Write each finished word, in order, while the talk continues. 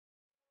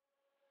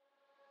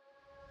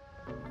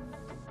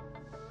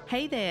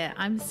Hey there,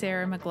 I'm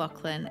Sarah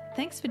McLaughlin.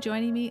 Thanks for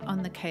joining me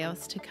on the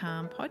Chaos to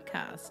Calm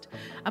podcast,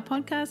 a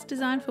podcast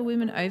designed for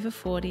women over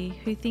 40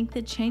 who think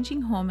that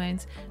changing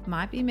hormones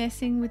might be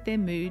messing with their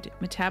mood,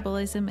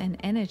 metabolism, and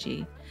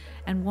energy,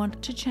 and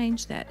want to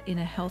change that in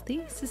a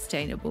healthy,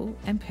 sustainable,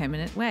 and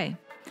permanent way.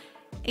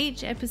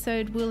 Each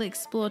episode will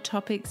explore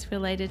topics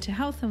related to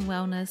health and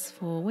wellness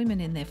for women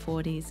in their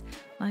 40s,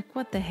 like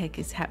what the heck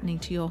is happening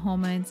to your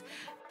hormones,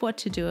 what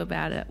to do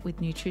about it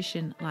with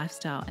nutrition,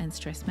 lifestyle, and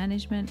stress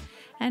management,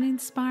 and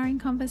inspiring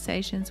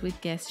conversations with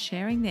guests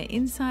sharing their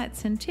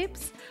insights and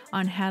tips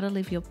on how to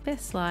live your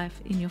best life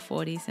in your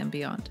 40s and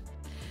beyond.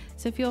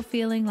 So if you're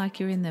feeling like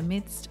you're in the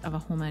midst of a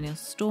hormonal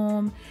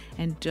storm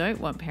and don't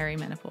want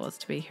perimenopause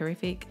to be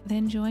horrific,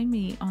 then join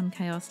me on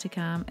Chaos to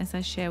Calm as I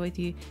share with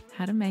you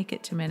how to make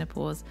it to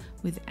menopause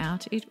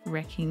without it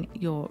wrecking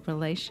your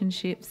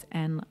relationships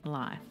and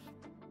life.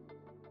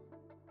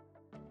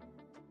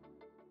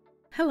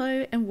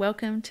 Hello and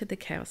welcome to the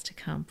Chaos to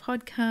Calm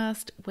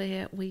podcast,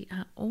 where we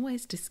are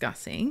always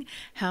discussing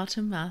how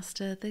to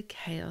master the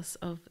chaos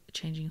of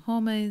changing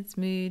hormones,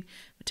 mood,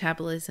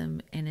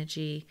 metabolism,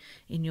 energy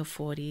in your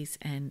 40s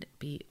and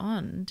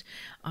beyond.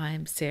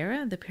 I'm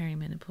Sarah, the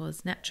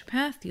Perimenopause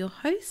naturopath, your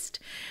host,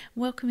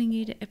 welcoming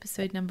you to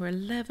episode number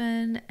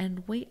 11,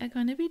 and we are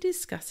going to be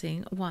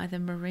discussing why the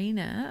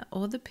mirena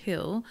or the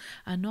pill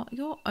are not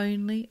your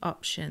only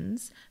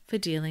options for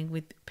dealing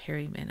with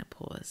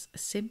perimenopause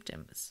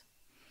symptoms.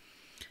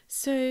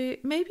 So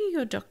maybe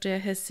your doctor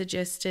has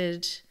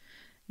suggested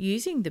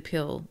using the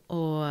pill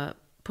or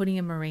putting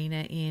a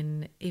mirena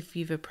in if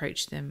you've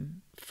approached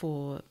them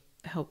for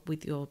help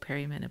with your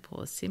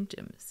perimenopause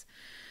symptoms.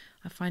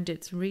 I find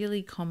it's a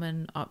really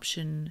common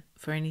option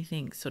for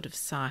anything sort of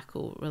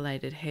cycle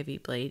related, heavy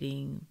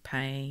bleeding,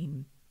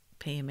 pain,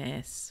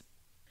 PMS,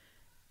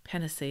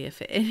 panacea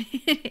for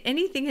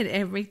anything and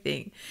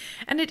everything.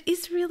 And it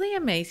is really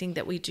amazing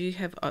that we do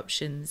have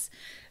options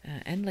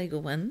and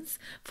legal ones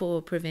for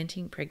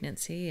preventing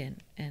pregnancy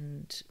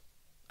and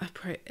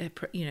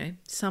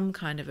some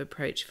kind of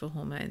approach for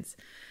hormones.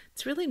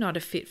 It's really not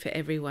a fit for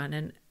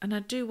everyone, and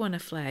I do want to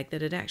flag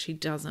that it actually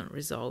doesn't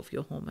resolve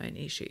your hormone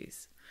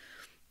issues.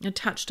 I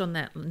touched on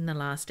that in the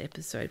last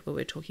episode where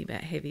we're talking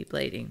about heavy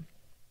bleeding,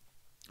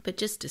 but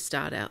just to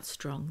start out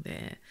strong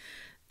there,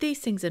 these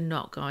things are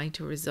not going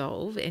to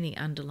resolve any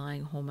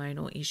underlying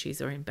hormonal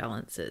issues or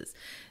imbalances.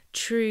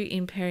 True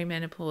in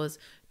perimenopause,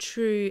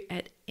 true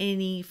at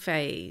any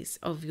phase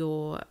of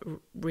your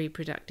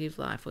reproductive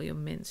life or your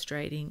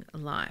menstruating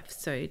life.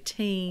 So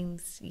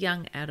teens,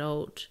 young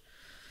adult,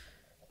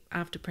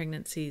 after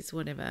pregnancies,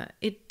 whatever.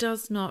 It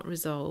does not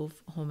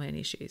resolve hormone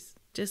issues.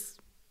 Just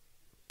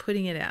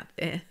putting it out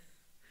there.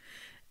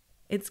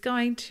 It's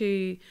going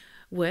to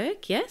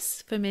work,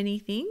 yes, for many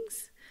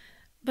things,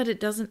 but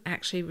it doesn't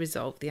actually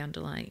resolve the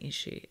underlying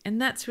issue.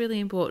 And that's really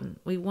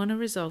important. We want to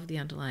resolve the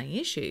underlying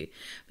issue,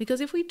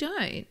 because if we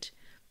don't,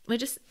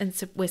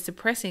 we're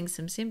suppressing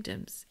some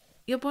symptoms.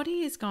 Your body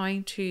is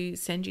going to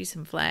send you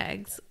some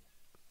flags,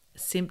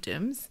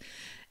 symptoms,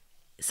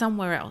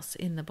 somewhere else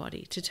in the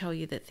body to tell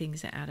you that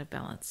things are out of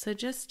balance. So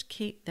just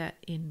keep that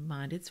in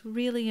mind. It's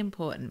really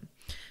important.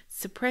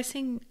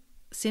 Suppressing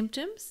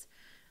symptoms,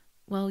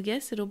 well,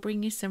 yes, it'll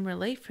bring you some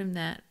relief from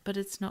that, but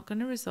it's not going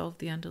to resolve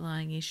the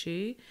underlying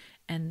issue,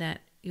 and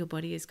that your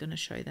body is going to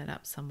show that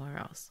up somewhere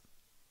else.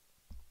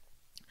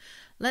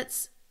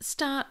 Let's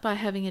start by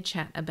having a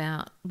chat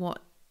about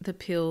what the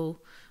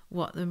pill,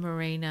 what the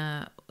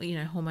mirena,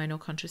 hormonal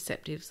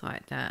contraceptives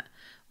like that,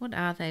 what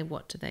are they,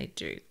 what do they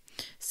do?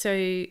 So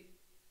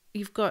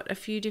you've got a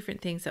few different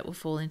things that will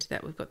fall into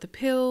that. We've got the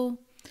pill,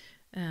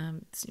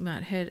 so you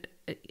might have heard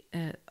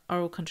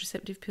oral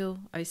contraceptive pill,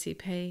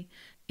 OCP,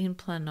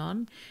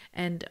 Implanon,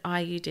 and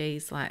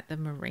IUDs like the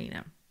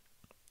mirena.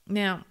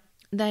 Now,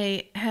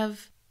 they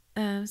have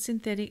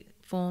synthetic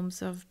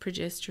forms of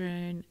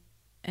progesterone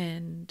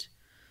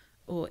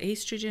or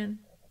estrogen.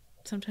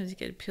 Sometimes you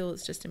get a pill,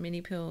 it's just a mini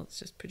pill, it's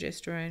just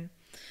progesterone.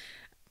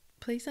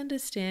 Please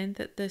understand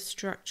that the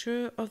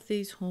structure of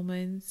these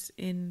hormones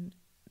in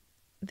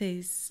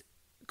these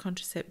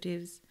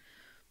contraceptives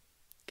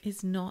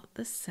is not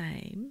the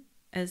same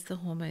as the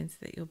hormones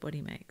that your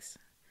body makes.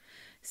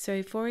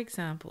 So, for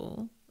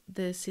example,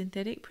 the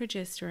synthetic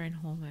progesterone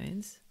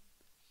hormones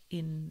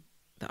in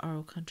the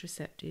oral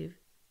contraceptive,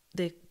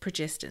 they're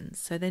progestins,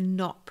 so they're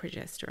not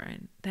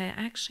progesterone. They're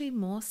actually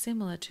more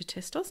similar to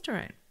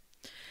testosterone.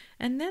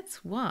 And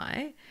that's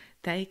why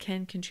they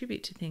can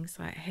contribute to things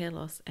like hair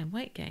loss and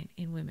weight gain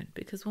in women,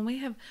 because when we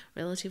have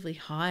relatively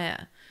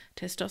higher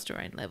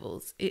testosterone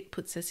levels, it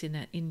puts us in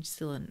it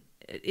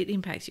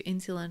impacts your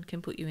insulin,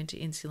 can put you into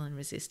insulin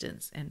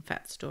resistance and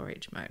fat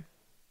storage mode.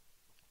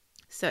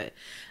 So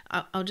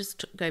I'll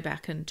just go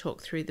back and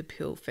talk through the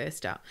pill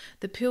first up.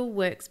 The pill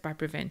works by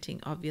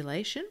preventing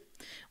ovulation,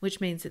 which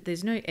means that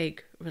there's no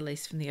egg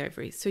released from the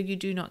ovaries. So you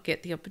do not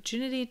get the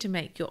opportunity to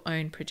make your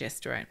own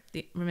progesterone.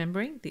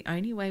 Remembering, the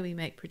only way we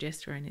make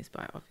progesterone is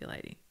by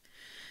ovulating.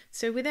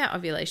 So without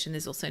ovulation,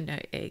 there's also no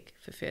egg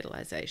for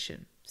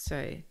fertilization.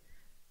 So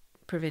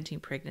preventing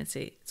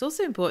pregnancy. It's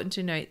also important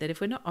to note that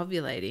if we're not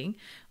ovulating,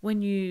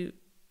 when you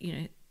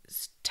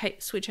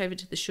switch over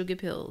to the sugar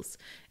pills,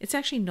 it's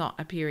actually not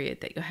a period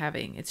that you're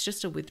having. It's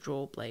just a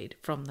withdrawal bleed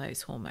from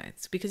those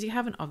hormones. Because you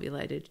haven't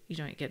ovulated, you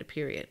don't get a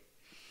period.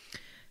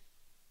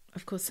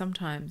 Of course,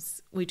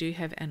 sometimes we do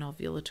have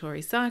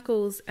anovulatory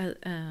cycles,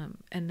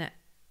 and that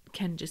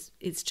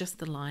it's just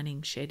the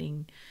lining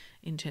shedding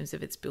in terms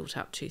of it's built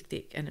up too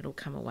thick and it'll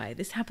come away.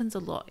 This happens a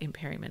lot in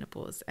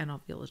perimenopause and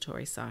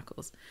ovulatory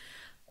cycles.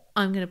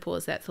 I'm going to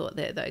pause that thought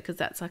there though, because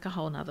that's like a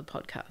whole nother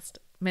podcast.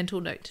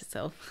 Mental note to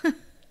self.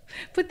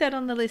 Put that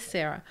on the list,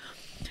 Sarah.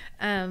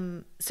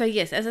 So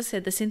yes, as I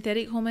said, the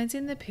synthetic hormones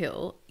in the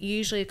pill,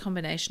 usually a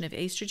combination of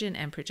estrogen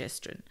and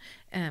progesterone.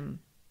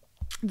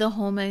 The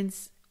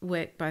hormones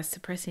work by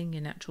suppressing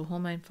your natural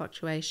hormone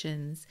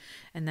fluctuations,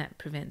 and that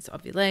prevents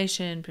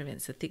ovulation,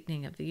 prevents the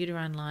thickening of the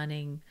uterine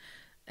lining,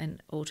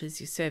 and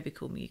alters your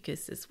cervical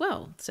mucus as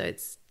well. So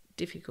it's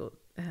difficult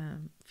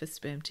for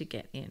sperm to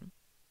get in.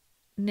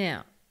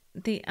 Now,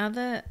 the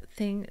other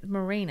thing,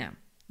 mirena.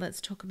 Let's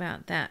talk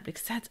about that,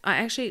 because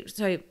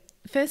so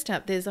first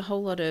up, there's a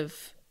whole lot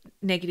of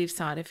negative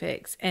side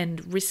effects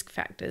and risk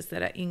factors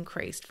that are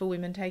increased for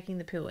women taking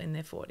the pill in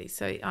their 40s.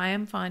 So I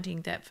am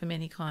finding that for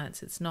many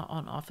clients, it's not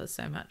on offer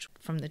so much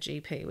from the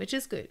GP, which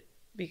is good,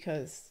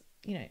 because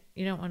you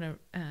don't want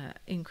to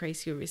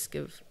increase your risk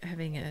of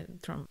having a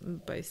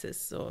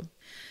thrombosis or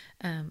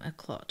a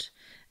clot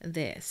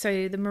there.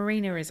 So the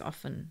mirena is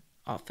often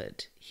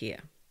offered here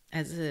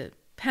as a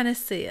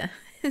panacea.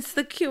 It's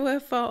the cure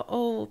for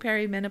all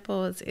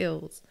perimenopause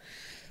ills.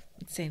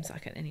 It seems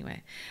like it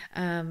anyway.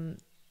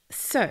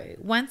 So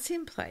once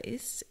in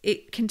place,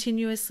 it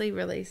continuously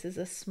releases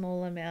a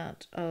small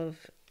amount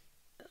of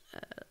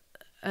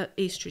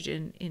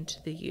estrogen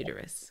into the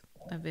uterus,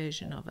 a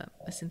version of it,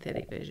 a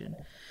synthetic version.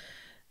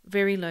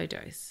 Very low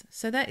dose.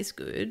 So that is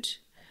good.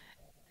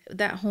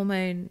 That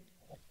hormone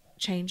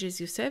changes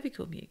your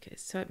cervical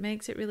mucus, so it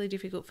makes it really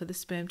difficult for the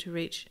sperm to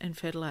reach and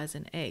fertilize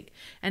an egg,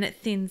 and it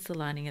thins the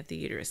lining of the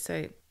uterus,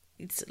 so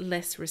it's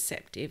less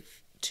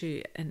receptive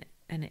to an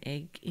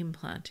egg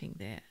implanting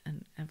there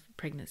and a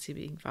pregnancy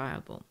being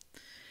viable.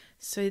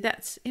 So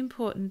that's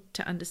important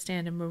to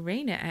understand. And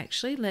mirena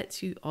actually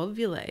lets you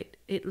ovulate.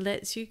 It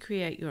lets you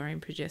create your own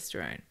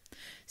progesterone.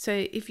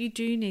 So if you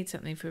do need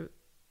something for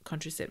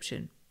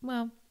contraception,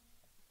 well,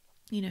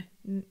 you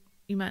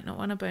might not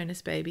want a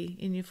bonus baby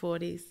in your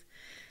 40s.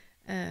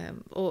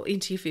 Or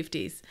into your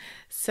 50s.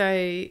 So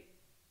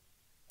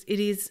it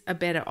is a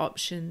better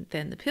option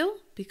than the pill,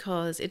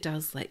 because it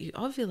does let you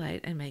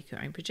ovulate and make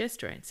your own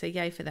progesterone. So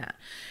yay for that.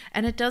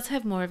 And it does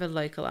have more of a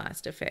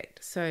localized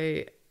effect.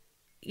 So,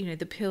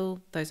 the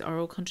pill, those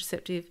oral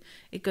contraceptive,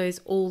 it goes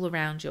all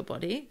around your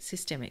body,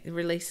 systemic. It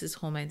releases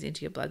hormones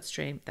into your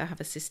bloodstream. They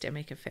have a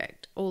systemic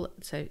effect,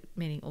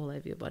 meaning all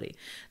over your body.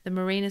 The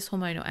mirena's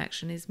hormonal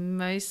action is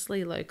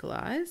mostly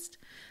localized,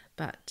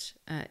 but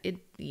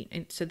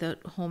so the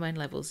hormone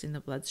levels in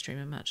the bloodstream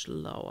are much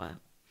lower.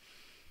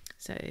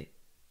 So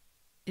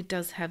it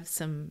does have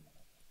some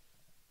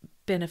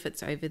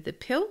benefits over the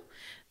pill,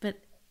 but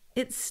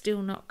it's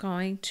still not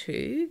going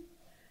to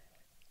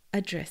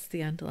address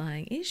the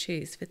underlying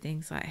issues for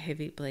things like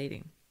heavy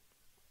bleeding,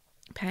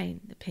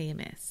 pain, the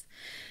PMS.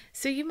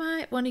 So you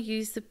might want to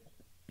use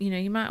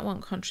you might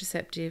want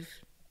contraceptive,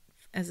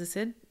 as I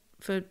said,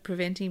 for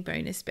preventing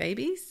bonus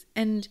babies.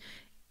 And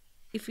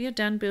if you're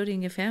done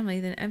building your family,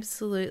 then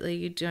absolutely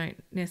you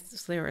don't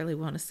necessarily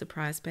want a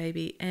surprise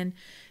baby. And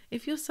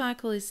if your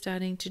cycle is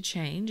starting to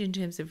change in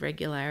terms of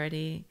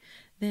regularity,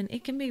 then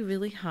it can be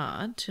really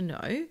hard to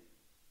know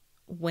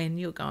when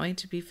you're going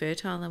to be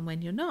fertile and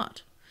when you're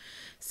not.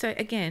 So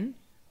again,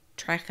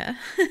 tracker,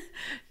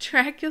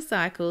 track your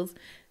cycles.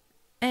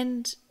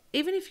 And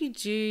even if you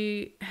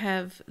do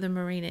have the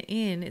mirena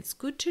in, it's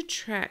good to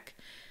track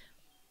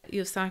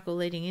your cycle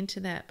leading into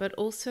that, but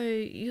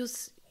also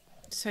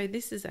so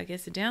this is, I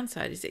guess, a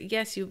downside is that,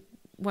 yes, you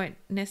won't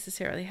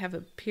necessarily have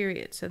a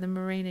period. So the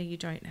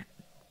mirena,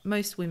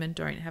 most women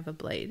don't have a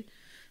bleed.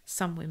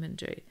 Some women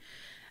do.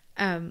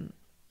 And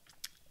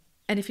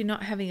if you're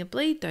not having a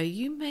bleed, though,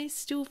 you may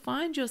still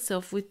find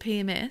yourself with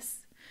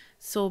PMS,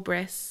 sore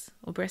breasts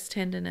or breast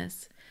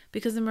tenderness,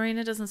 because the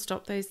mirena doesn't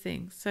stop those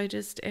things. So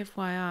just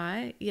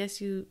FYI,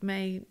 yes, you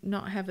may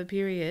not have a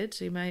period,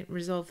 so you may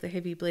resolve the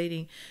heavy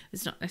bleeding.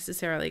 It's not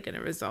necessarily going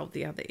to resolve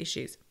the other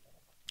issues.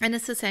 And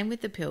it's the same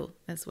with the pill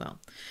as well.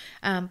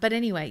 But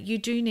anyway, you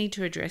do need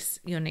to address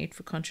your need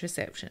for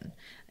contraception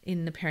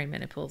in the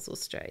perimenopausal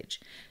stage,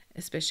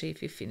 especially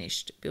if you've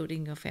finished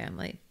building your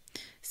family.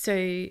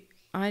 So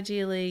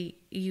ideally,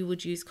 you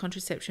would use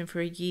contraception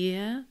for a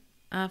year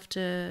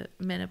after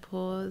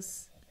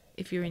menopause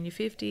if you're in your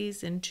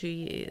 50s, and 2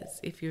 years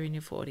if you're in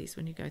your 40s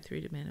when you go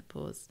through to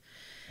menopause,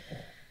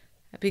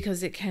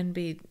 because it can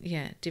be,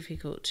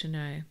 difficult to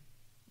know.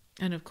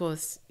 And of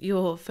course,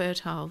 you're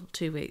fertile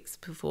 2 weeks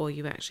before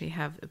you actually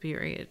have a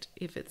period,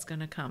 if it's going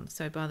to come.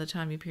 So by the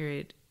time your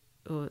period,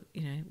 or,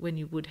 when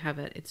you would have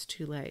it, it's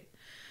too late.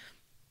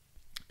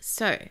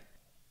 So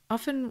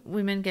often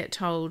women get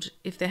told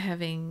if they're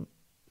having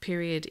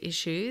period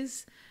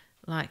issues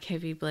like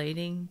heavy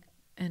bleeding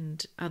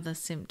and other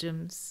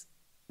symptoms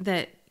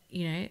that,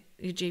 your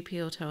GP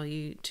will tell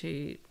you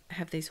to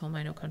have these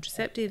hormonal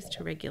contraceptives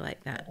to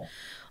regulate that.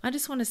 I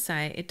just want to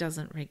say it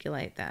doesn't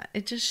regulate that.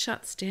 It just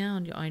shuts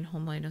down your own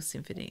hormonal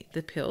symphony,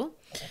 the pill.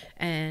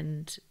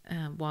 And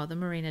while the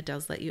mirena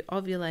does let you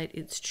ovulate,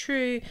 it's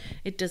true,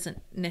 it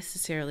doesn't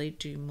necessarily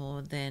do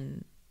more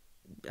than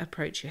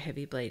approach your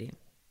heavy bleeding.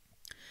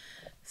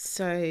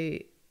 So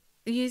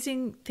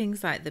using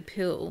things like the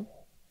pill,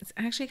 it's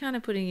actually kind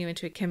of putting you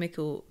into a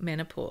chemical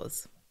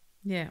menopause.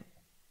 Yeah,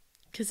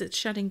 because it's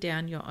shutting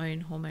down your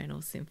own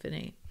hormonal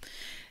symphony.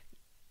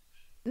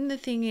 And the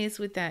thing is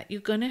with that, you're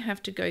going to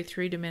have to go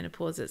through to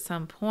menopause at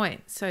some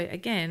point. So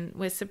again,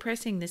 we're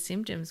suppressing the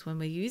symptoms when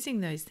we're using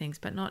those things,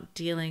 but not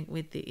dealing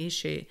with the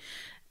issue,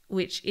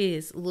 which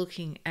is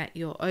looking at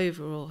your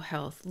overall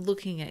health,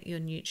 looking at your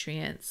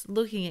nutrients,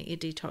 looking at your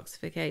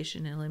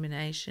detoxification and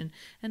elimination,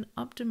 and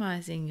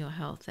optimizing your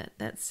health at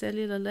that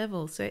cellular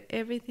level. So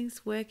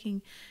everything's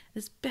working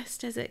as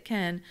best as it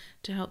can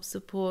to help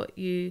support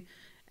you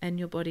and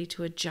your body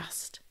to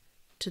adjust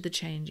to the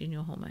change in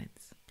your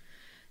hormones.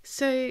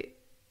 So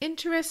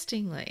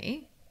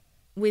interestingly,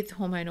 with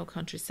hormonal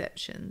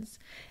contraceptions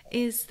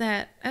is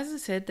that, as I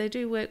said, they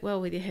do work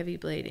well with your heavy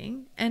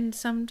bleeding, and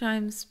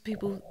sometimes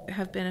people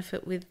have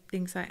benefit with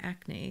things like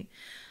acne,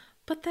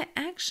 but they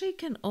actually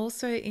can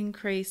also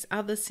increase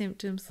other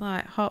symptoms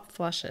like hot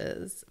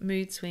flushes,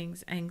 mood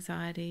swings,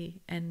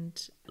 anxiety,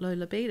 and low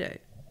libido.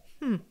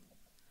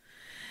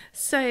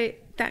 So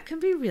that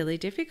can be really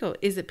difficult.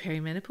 Is it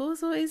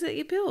perimenopause or is it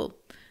your pill?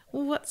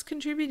 Well, what's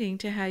contributing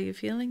to how you're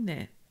feeling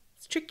there?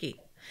 It's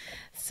tricky.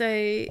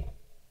 So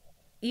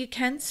you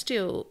can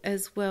still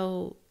as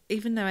well,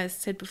 even though, as I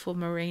said before,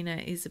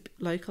 mirena is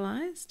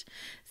localized,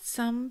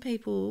 some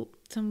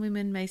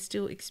women may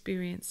still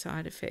experience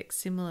side effects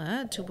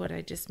similar to what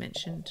I just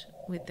mentioned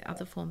with the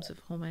other forms of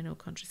hormonal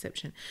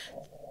contraception.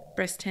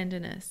 Breast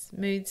tenderness,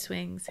 mood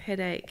swings,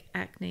 headache,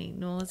 acne,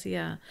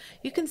 nausea.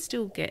 You can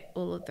still get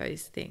all of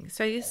those things.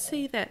 So you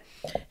see that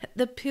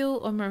the pill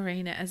or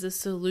mirena as a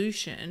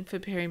solution for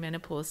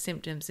perimenopause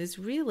symptoms is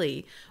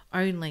really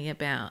only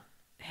about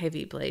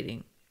heavy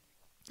bleeding.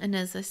 And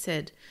as I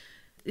said,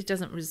 it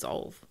doesn't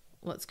resolve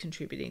what's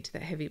contributing to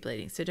that heavy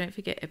bleeding. So don't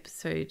forget,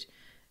 episode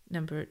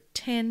number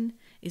 10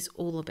 is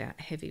all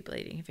about heavy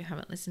bleeding. If you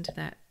haven't listened to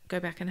that, go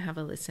back and have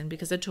a listen,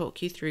 because I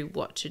talk you through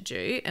what to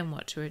do and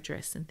what to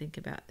address and think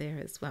about there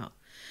as well.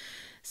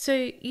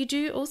 So you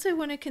do also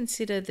want to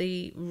consider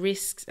the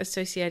risks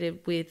associated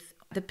with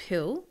the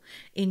pill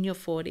in your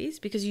 40s,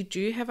 because you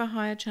do have a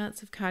higher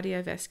chance of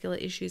cardiovascular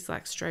issues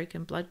like stroke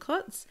and blood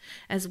clots,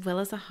 as well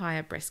as a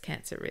higher breast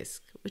cancer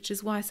risk, which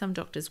is why some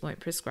doctors won't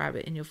prescribe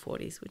it in your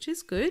 40s, which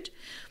is good,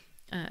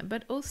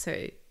 but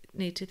also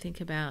need to think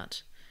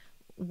about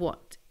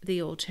what the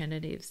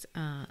alternatives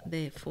are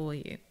there for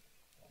you.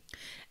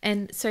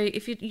 And so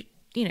if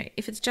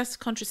if it's just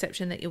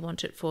contraception that you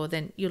want it for,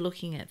 then you're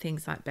looking at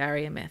things like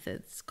barrier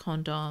methods,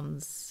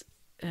 condoms,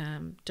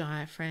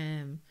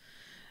 diaphragm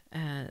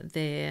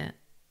there.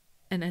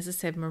 And as I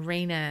said,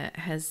 mirena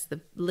has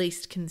the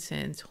least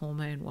concerns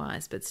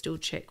hormone-wise, but still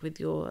check with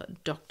your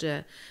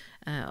doctor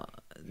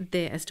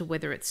there as to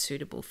whether it's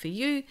suitable for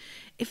you.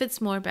 If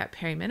it's more about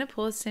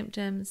perimenopause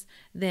symptoms,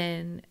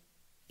 then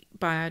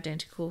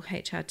bioidentical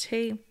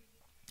HRT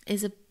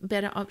is a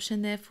better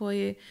option there for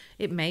you.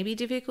 It may be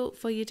difficult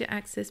for you to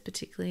access,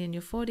 particularly in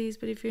your 40s,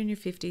 but if you're in your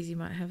 50s, you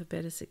might have a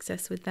better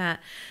success with that.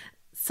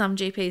 Some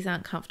GPs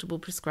aren't comfortable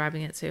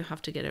prescribing it, so you'll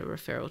have to get a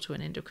referral to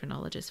an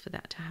endocrinologist for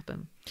that to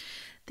happen.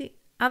 The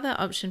other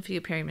option for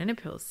your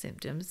perimenopause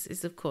symptoms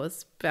is, of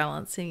course,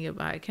 balancing your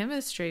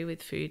biochemistry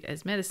with food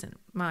as medicine.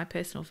 My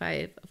personal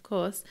fave, of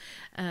course,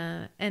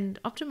 and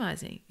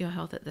optimizing your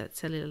health at that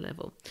cellular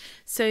level.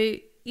 So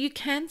you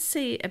can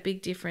see a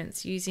big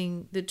difference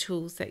using the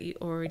tools that you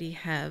already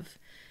have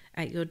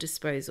at your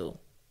disposal.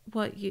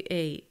 What you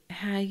eat,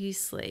 how you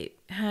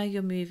sleep, how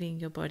you're moving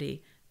your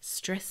body,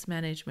 stress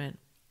management.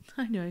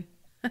 I know.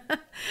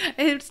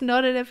 It's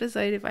not an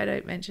episode if I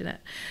don't mention it.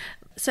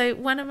 So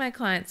one of my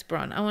clients,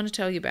 Bron, I want to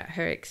tell you about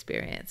her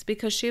experience,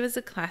 because she was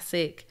a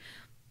classic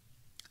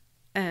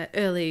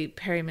early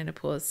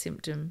perimenopause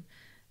symptom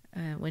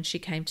when she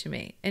came to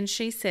me. And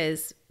she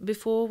says,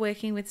 before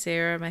working with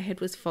Sarah, my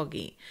head was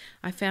foggy.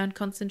 I found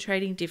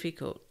concentrating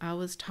difficult. I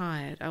was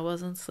tired. I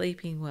wasn't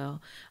sleeping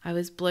well. I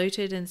was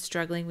bloated and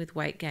struggling with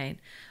weight gain.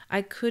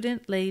 I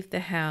couldn't leave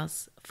the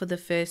house for the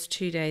first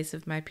 2 days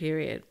of my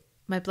period.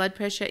 My blood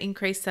pressure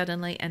increased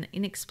suddenly and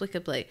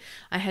inexplicably.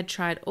 I had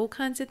tried all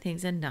kinds of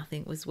things and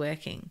nothing was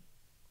working.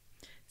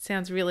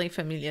 Sounds really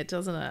familiar,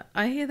 doesn't it?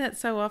 I hear that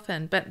so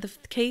often. But the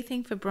key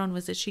thing for Bron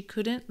was that she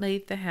couldn't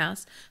leave the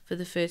house for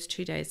the first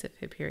 2 days of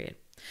her period.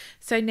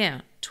 So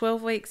now,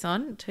 12 weeks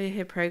on to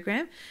her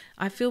program,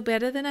 I feel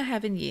better than I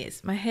have in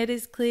years. My head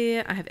is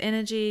clear, I have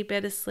energy,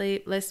 better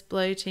sleep, less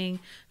bloating,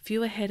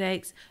 fewer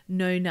headaches,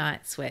 no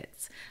night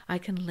sweats. I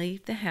can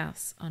leave the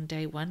house on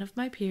day 1 of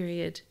my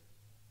period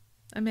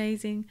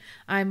Amazing.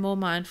 I'm more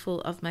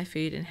mindful of my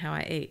food and how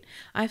I eat.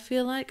 I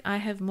feel like I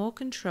have more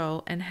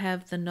control and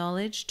have the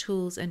knowledge,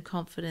 tools, and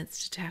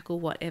confidence to tackle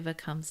whatever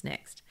comes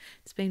next.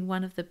 It's been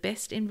one of the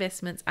best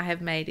investments I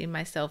have made in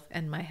myself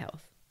and my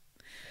health.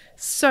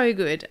 So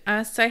good.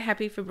 So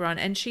happy for Bron.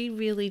 And she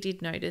really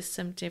did notice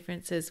some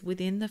differences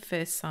within the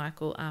first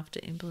cycle after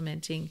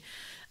implementing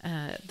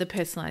the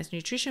personalized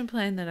nutrition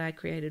plan that I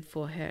created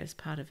for her as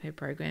part of her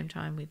program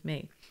time with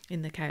me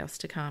in the Chaos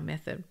to Calm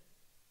method.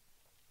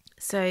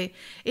 So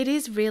it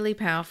is really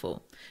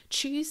powerful.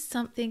 Choose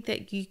something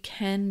that you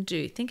can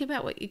do. Think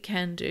about what you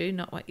can do,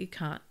 not what you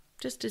can't.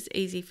 Just as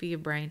easy for your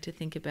brain to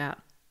think about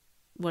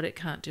what it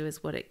can't do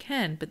as what it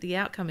can, but the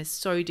outcome is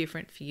so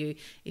different for you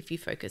if you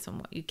focus on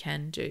what you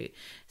can do.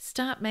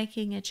 Start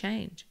making a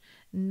change.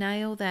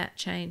 Nail that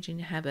change in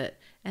your habit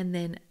and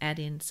then add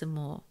in some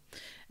more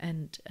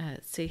and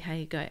see how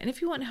you go. And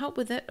if you want help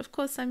with it, of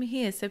course, I'm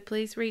here. So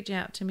please reach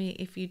out to me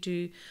if you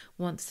do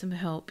want some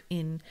help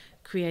in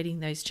creating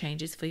those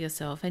changes for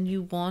yourself and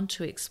you want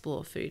to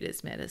explore food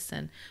as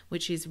medicine,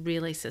 which is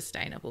really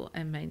sustainable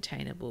and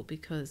maintainable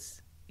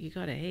because you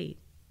got to eat.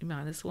 You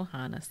might as well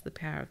harness the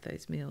power of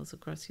those meals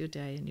across your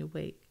day and your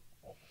week.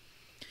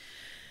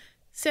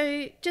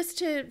 So just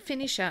to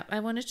finish up, I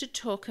wanted to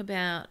talk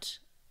about,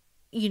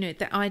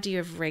 the idea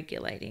of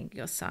regulating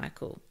your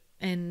cycle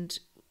and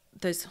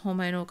those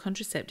hormonal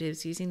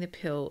contraceptives, using the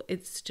pill.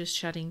 It's just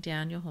shutting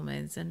down your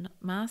hormones and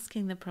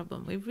masking the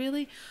problem. We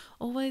really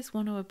always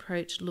want to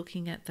approach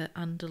looking at the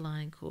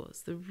underlying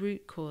cause, the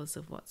root cause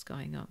of what's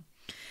going on.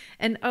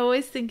 And I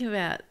always think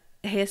about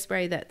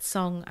Hairspray, that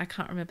song. I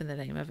can't remember the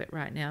name of it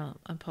right now,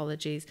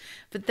 apologies,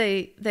 but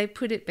they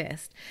put it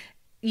best.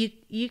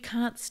 You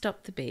can't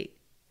stop the beat.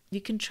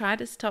 You can try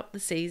to stop the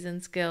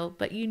seasons, girl,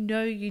 but you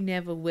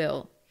never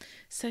will.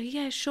 So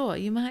yeah, sure,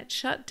 you might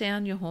shut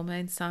down your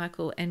hormone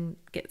cycle and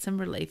get some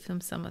relief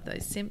from some of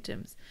those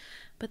symptoms,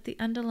 but the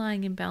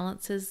underlying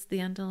imbalances, the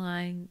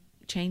underlying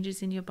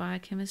changes in your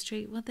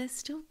biochemistry, well, they're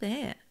still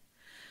there.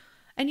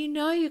 And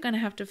you're going to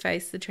have to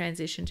face the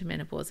transition to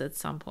menopause at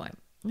some point.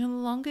 And the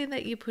longer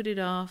that you put it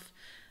off,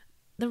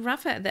 the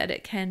rougher that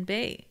it can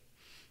be.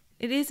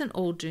 It isn't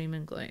all doom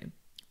and gloom.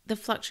 The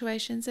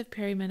fluctuations of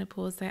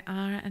perimenopause, they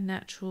are a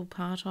natural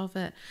part of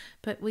it,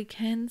 but we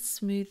can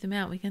smooth them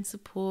out. We can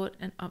support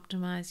and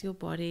optimize your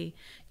body.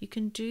 You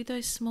can do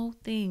those small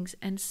things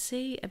and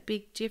see a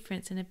big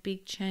difference and a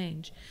big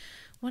change.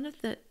 One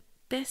of the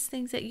best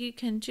things that you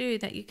can do,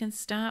 that you can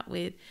start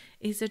with,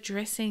 is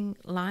addressing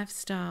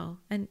lifestyle,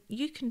 and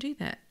you can do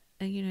that.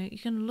 You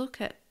can look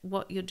at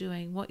what you're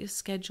doing, what your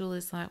schedule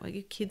is like, what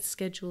your kids'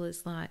 schedule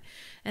is like,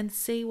 and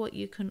see what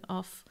you can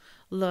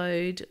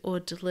offload or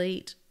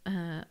delete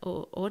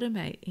or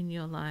automate in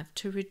your life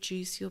to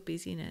reduce your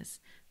busyness,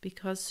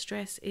 because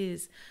stress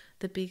is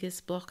the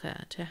biggest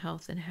blocker to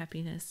health and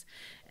happiness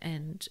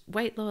and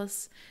weight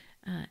loss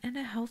and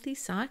a healthy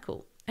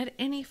cycle at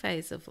any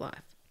phase of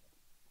life.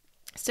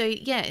 So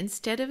yeah,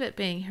 instead of it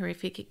being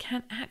horrific, it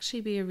can actually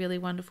be a really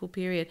wonderful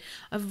period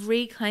of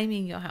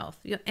reclaiming your health,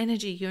 your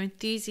energy, your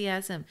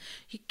enthusiasm.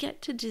 You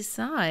get to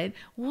decide,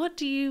 what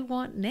do you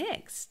want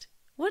next?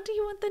 What do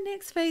you want the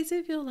next phase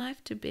of your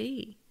life to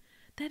be?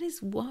 That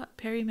is what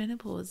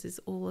perimenopause is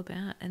all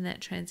about, and that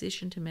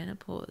transition to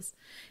menopause.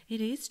 It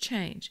is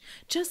change.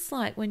 Just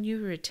like when you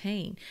were a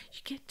teen, you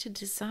get to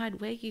decide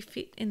where you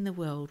fit in the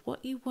world,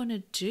 what you want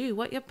to do,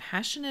 what you're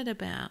passionate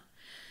about.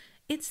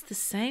 It's the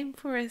same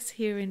for us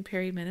here in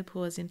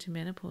perimenopause into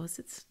menopause.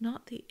 It's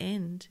not the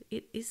end.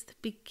 It is the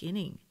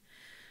beginning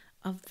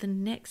of the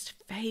next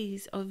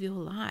phase of your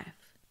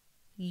life.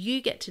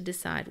 You get to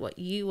decide what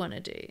you want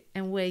to do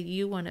and where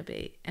you want to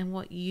be and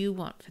what you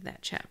want for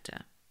that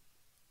chapter.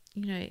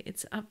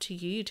 It's up to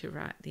you to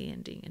write the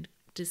ending and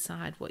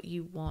decide what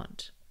you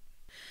want.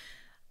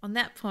 On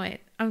that point,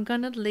 I'm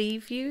going to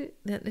leave you.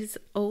 That is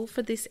all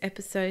for this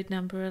episode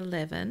number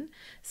 11.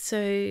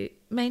 So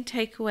main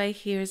takeaway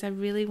here is I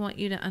really want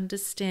you to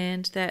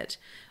understand that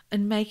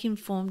and make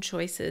informed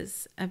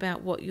choices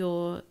about what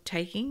you're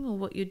taking or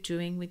what you're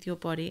doing with your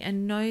body,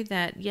 and know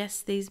that,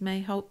 yes, these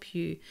may help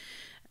you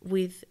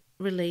with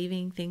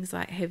relieving things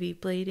like heavy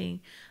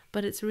bleeding,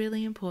 but it's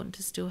really important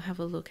to still have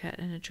a look at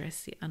and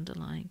address the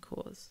underlying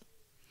cause.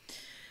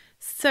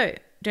 So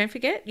don't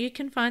forget, you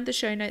can find the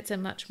show notes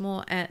and much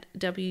more at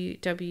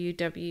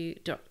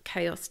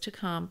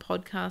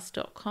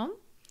www.chaostocalmpodcast.com.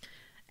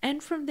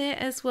 And from there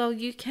as well,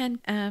 you can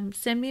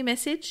send me a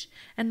message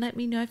and let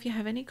me know if you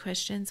have any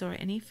questions or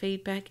any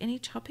feedback, any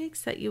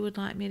topics that you would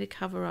like me to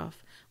cover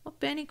off. What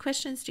burning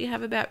questions do you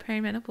have about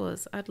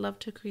perimenopause? I'd love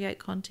to create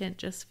content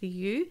just for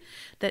you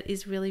that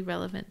is really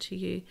relevant to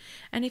you.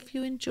 And if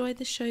you enjoy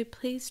the show,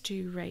 please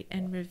do rate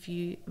and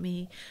review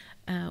me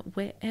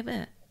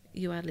wherever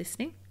you are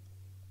listening,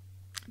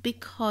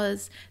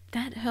 because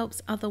that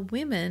helps other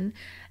women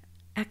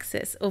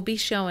access or be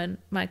shown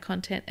my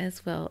content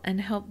as well, and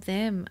help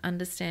them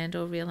understand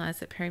or realize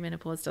that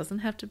perimenopause doesn't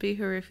have to be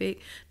horrific.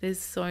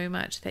 There's so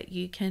much that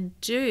you can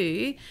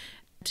do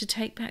to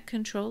take back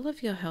control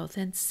of your health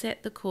and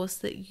set the course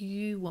that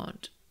you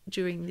want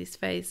during this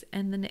phase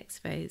and the next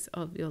phase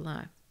of your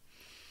life.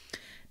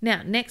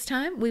 Now, next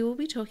time we will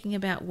be talking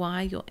about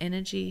why your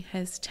energy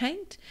has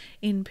tanked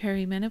in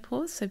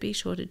perimenopause. So be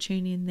sure to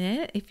tune in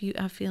there if you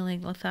are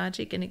feeling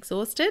lethargic and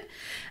exhausted.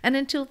 And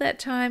until that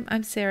time,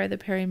 I'm Sarah, the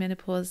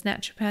perimenopause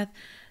naturopath,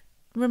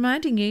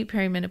 reminding you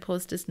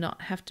perimenopause does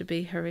not have to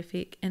be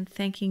horrific, and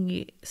thanking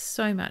you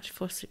so much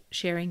for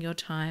sharing your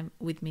time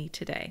with me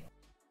today.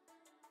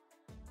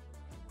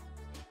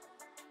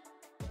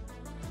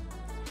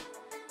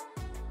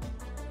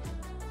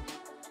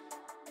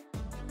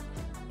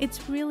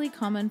 It's really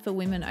common for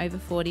women over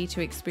 40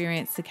 to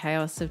experience the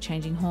chaos of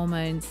changing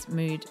hormones,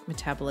 mood,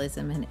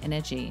 metabolism, and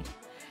energy.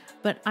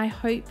 But I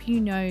hope you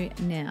know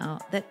now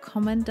that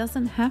common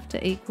doesn't have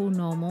to equal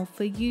normal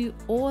for you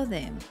or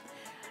them.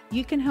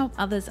 You can help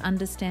others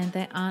understand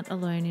they aren't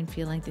alone in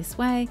feeling this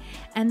way,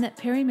 and that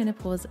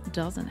perimenopause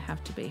doesn't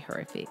have to be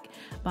horrific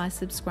by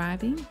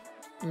subscribing,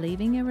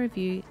 leaving a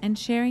review, and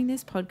sharing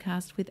this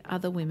podcast with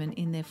other women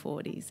in their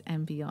 40s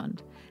and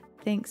beyond.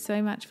 Thanks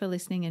so much for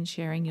listening and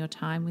sharing your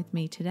time with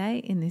me today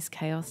in this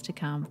chaos to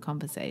calm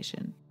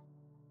conversation.